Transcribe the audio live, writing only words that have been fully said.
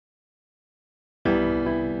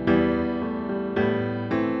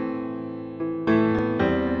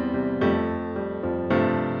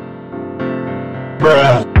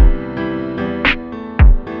Bruh.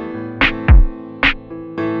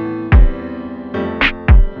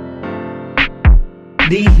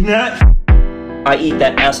 These nuts. I eat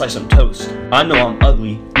that ass like some toast. I know I'm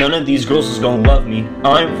ugly. None of these girls is gonna love me.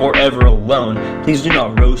 I'm forever alone. Please do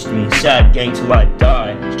not roast me. Sad gang till I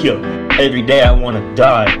die. Yo, every day I wanna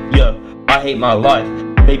die. Yo, I hate my life.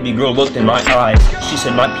 Baby girl looked in my eyes. She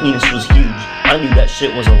said my penis was huge. I knew that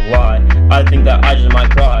shit was a lie. I think that I just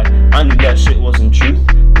might cry. I knew that shit wasn't truth.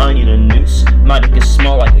 I need a noose. My dick is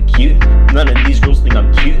small like a cute. None of these girls think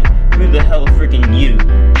I'm cute. Who the hell freaking you?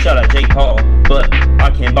 Shout out Jake Paul, but I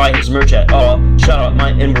can't buy his merch at all. Shout out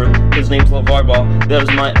my N-word, his name's LeVar Ball. That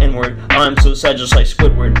is my N-word. I'm so sad just like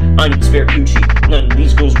Squidward. I need spare coochie. None of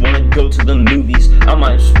these girls wanna go to the movies. I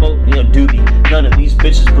might smoke me a doobie. None of these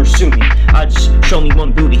bitches pursue me. I just show me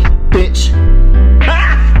one booty, bitch.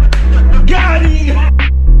 Ah! Got it!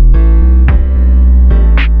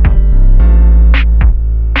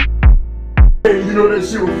 Hey, you know that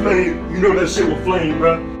shit will flame. You know that shit will flame,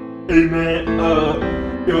 bro. Hey man,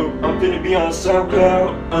 yo, I'm finna be on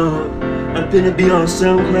SoundCloud. I'm finna be on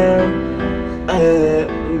SoundCloud.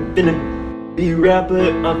 I'm finna be a rapper.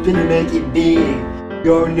 I'm finna make it big.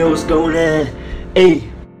 You already know what's going on. Hey,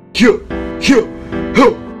 yo,